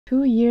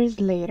2 years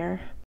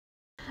later.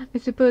 I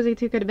suppose he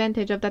took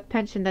advantage of that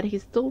pension that he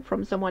stole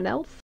from someone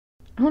else.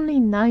 Only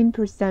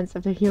 9%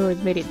 of the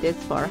heroes made it this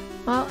far.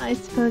 Well, I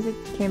suppose it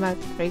came out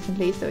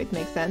recently, so it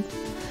makes sense.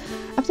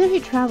 After he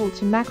traveled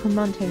to Macro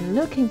Mountain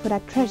looking for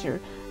that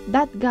treasure,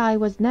 that guy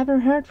was never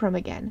heard from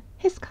again.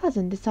 His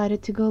cousin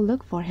decided to go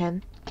look for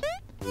him.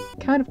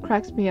 Kind of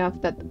cracks me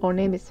up that our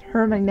name is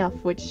Herman enough,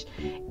 which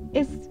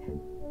is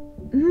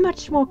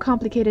much more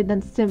complicated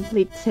than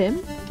simply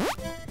Tim.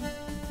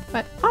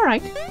 But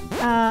alright,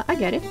 I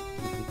get it.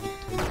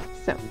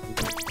 So,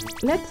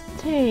 let's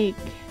take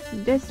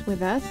this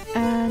with us,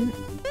 and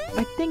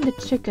I think the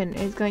chicken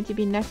is going to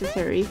be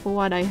necessary for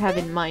what I have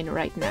in mind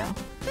right now.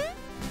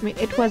 I mean,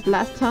 it was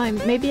last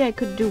time, maybe I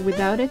could do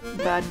without it,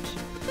 but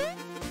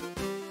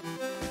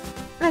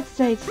let's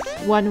say it's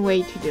one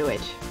way to do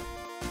it.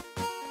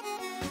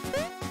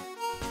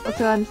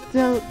 Also, I'm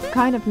still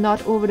kind of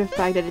not over the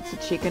fact that it's a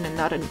chicken and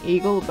not an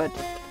eagle, but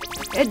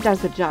it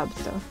does the job,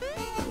 so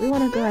we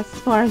want to go as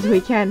far as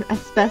we can, as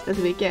fast as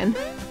we can.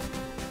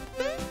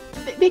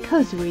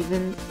 Because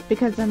reasons.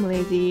 Because I'm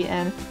lazy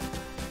and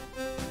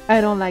I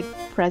don't like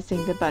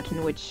pressing the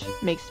button which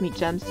makes me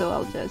jump, so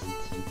I'll just,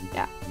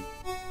 yeah,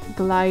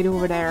 glide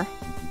over there.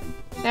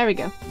 There we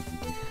go.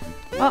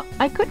 Well,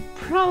 I could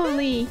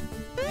probably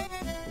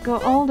go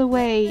all the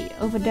way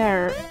over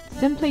there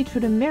simply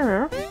through the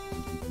mirror.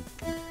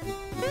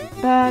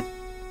 But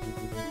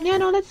yeah,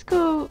 no, let's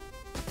go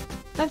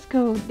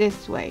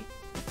this way.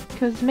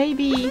 Because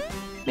maybe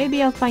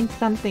I'll find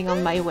something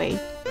on my way.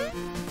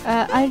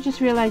 I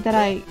just realized that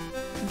I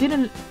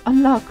didn't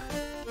unlock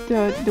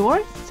the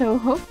doors, so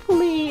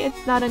hopefully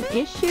it's not an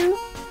issue.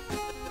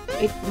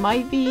 It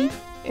might be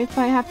if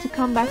I have to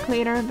come back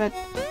later, but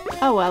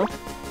oh well.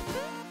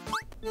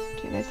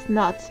 Okay, let's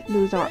not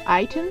lose our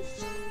items.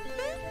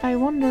 I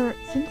wonder,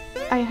 since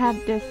I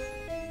have this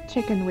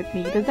chicken with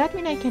me, does that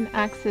mean I can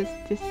access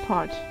this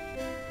part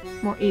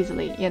more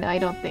easily? You know, I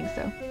don't think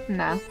so.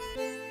 No.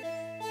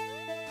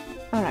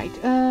 Alright,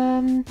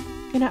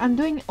 you know, I'm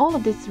doing all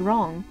of this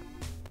wrong.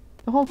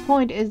 The whole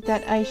point is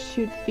that I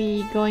should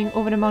be going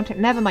over the mountain.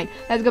 Never mind.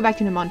 Let's go back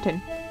to the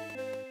mountain.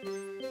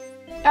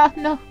 Ah,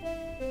 no.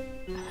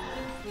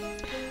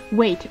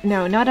 Wait,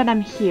 no, now that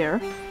I'm here,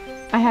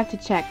 I have to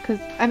check, because,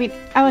 I mean,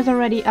 I was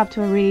already up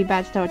to a really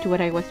bad start to what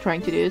I was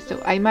trying to do,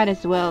 so I might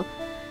as well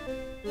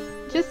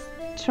just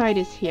try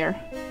this here.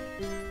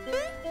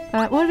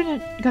 We're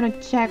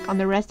gonna check on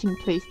the resting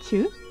place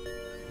too.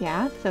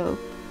 Yeah, so...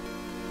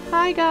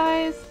 Hi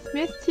guys!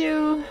 Missed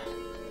you!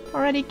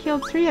 Already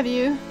killed 3 of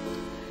you.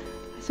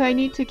 So I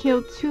need to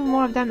kill 2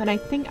 more of them, and I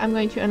think I'm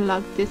going to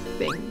unlock this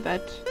thing,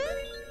 but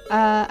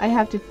I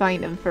have to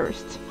find them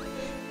first.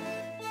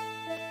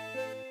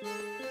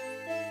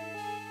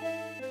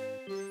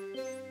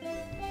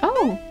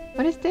 Oh!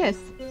 What is this?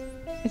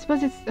 I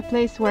suppose it's a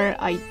place where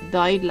I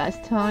died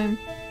last time.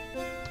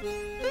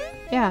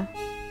 Yeah.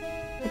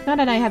 But now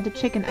that I have the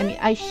chicken, I mean,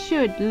 I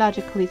should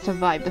logically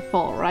survive the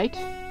fall, right?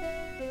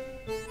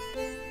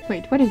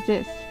 Wait, what is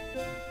this?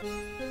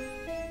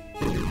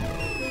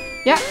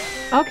 Yeah!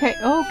 Okay,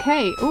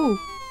 okay, ooh.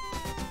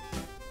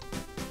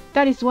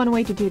 That is one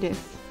way to do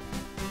this.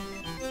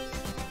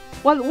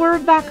 Well, we're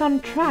back on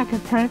track,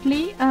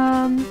 apparently.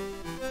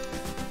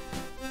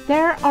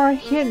 There are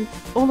hints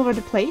all over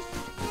the place,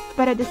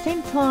 but at the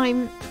same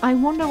time, I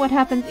wonder what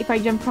happens if I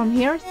jump from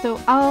here, so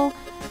I'll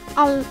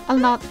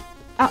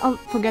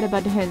forget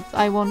about the hints.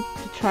 I want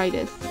to try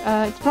this.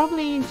 It's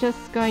probably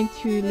just going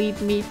to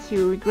lead me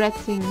to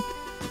regretting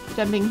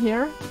jumping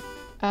here.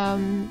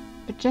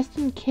 But just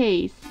in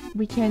case,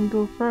 we can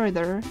go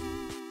further.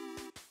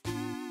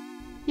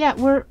 Yeah,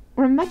 we're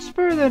much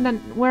further than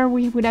where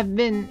we would have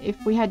been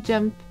if we had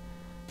jumped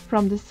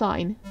from the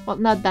sign. Well,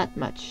 not that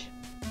much.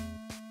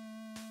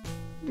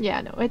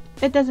 Yeah, no,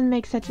 it doesn't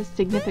make such a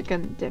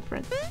significant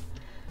difference.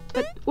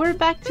 But we're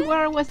back to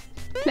where I was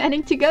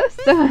planning to go,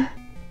 so...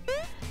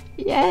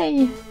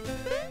 Yay!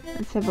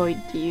 Let's avoid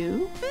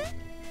you.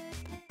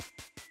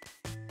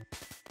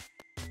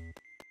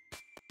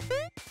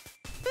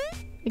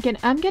 Again,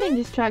 I'm getting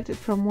distracted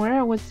from where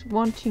I was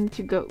wanting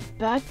to go,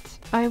 but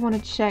I want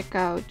to check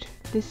out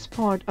this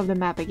part of the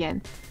map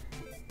again.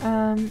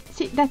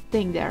 See that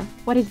thing there?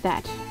 What is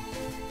that?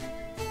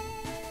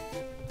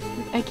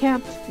 I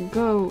can't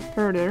go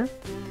further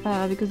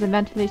because the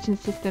ventilation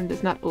system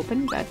does not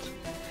open, but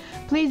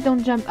please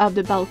don't jump out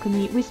the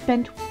balcony. We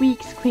spent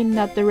weeks cleaning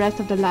up the rest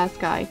of the last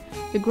guy,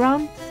 the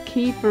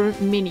groundskeeper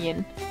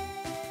minion.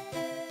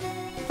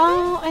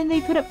 Oh, and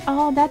they put up...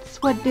 Oh,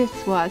 that's what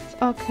this was.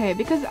 Okay,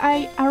 because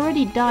I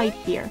already died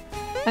here.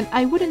 And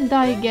I wouldn't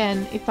die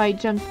again if I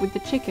jumped with the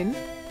chicken.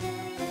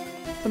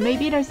 So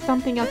maybe there's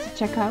something else to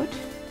check out.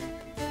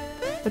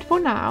 But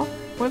for now,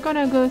 we're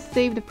gonna go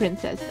save the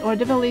princess. Or at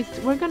the very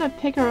least, we're gonna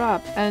pick her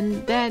up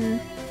and then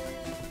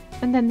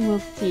we'll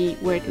see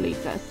where it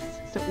leads us.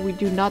 So we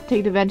do not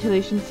take the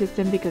ventilation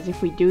system, because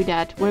if we do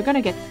that, we're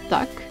gonna get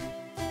stuck.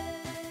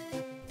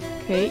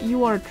 Okay,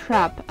 you are a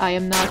trap. I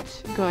am not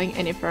going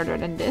any further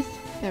than this.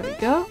 There we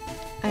go.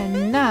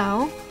 And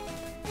now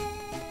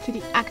to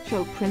the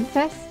actual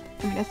princess.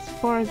 I mean, as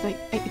far as I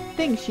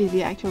think she's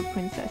the actual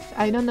princess.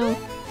 I don't know.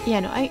 Yeah,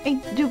 no,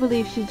 I do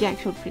believe she's the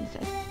actual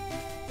princess.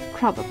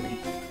 Probably.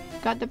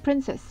 Got the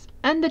princess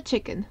and the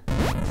chicken.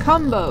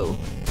 Combo!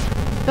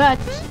 But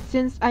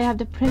since I have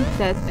the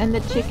princess and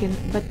the chicken,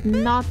 but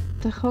not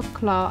the hook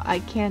claw, I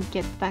can't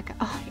get back.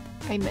 Oh,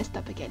 I messed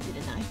up again,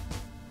 didn't I?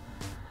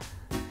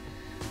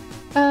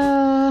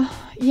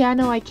 Yeah,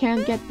 no, I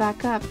can't get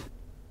back up.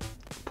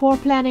 Poor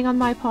planning on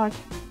my part.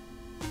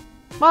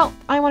 Well,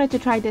 I wanted to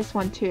try this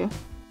one too.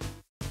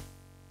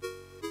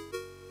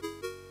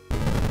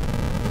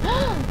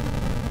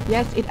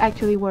 Yes, it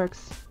actually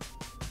works.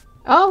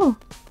 Oh!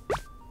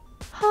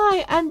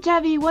 Hi, I'm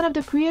Javi, one of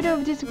the creators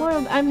of this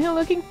world. I'm here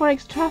looking for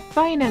extra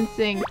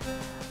financing.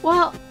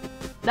 Well,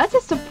 that's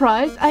a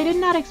surprise. I did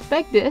not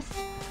expect this.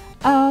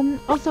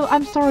 Also,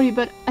 I'm sorry,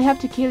 but I have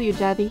to kill you,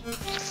 Javi.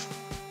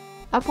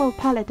 Upwell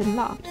palette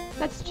unlocked.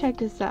 Let's check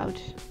this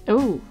out.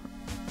 Oh,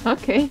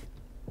 okay.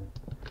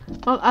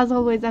 Well, as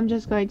always, I'm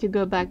just going to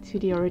go back to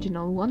the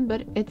original one,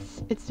 but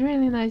it's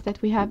really nice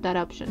that we have that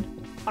option.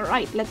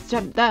 Alright, let's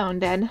jump down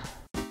then.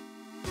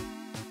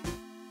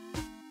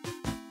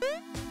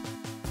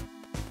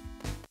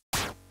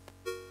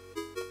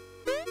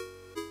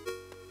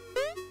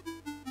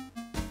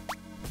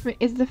 Wait,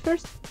 it's the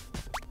first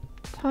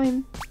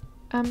time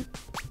I'm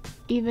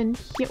even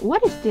here.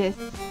 What is this?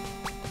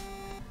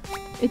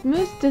 It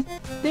moves the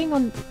thing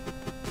on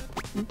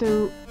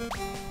the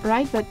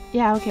right, but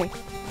yeah, okay.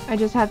 I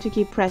just have to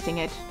keep pressing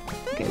it.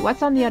 Okay,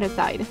 what's on the other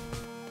side?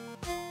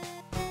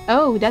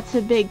 Oh, that's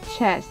a big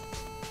chest.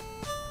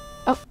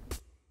 Oh.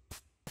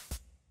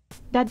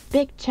 That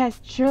big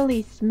chest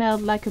surely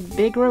smelled like a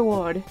big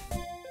reward.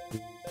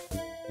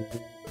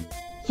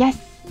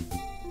 Yes!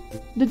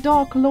 The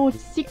Dark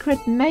Lord's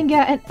secret manga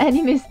and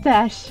anime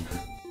stash.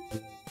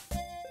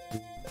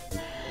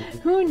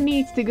 Who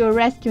needs to go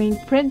rescuing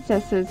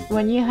princesses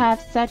when you have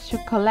such a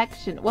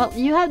collection? Well,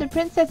 you have the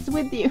princess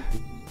with you.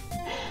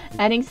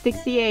 Ending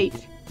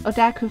 68.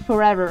 Otaku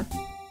forever.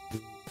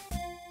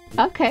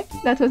 Okay,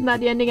 that was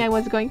not the ending I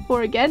was going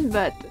for again,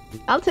 but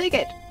I'll take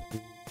it.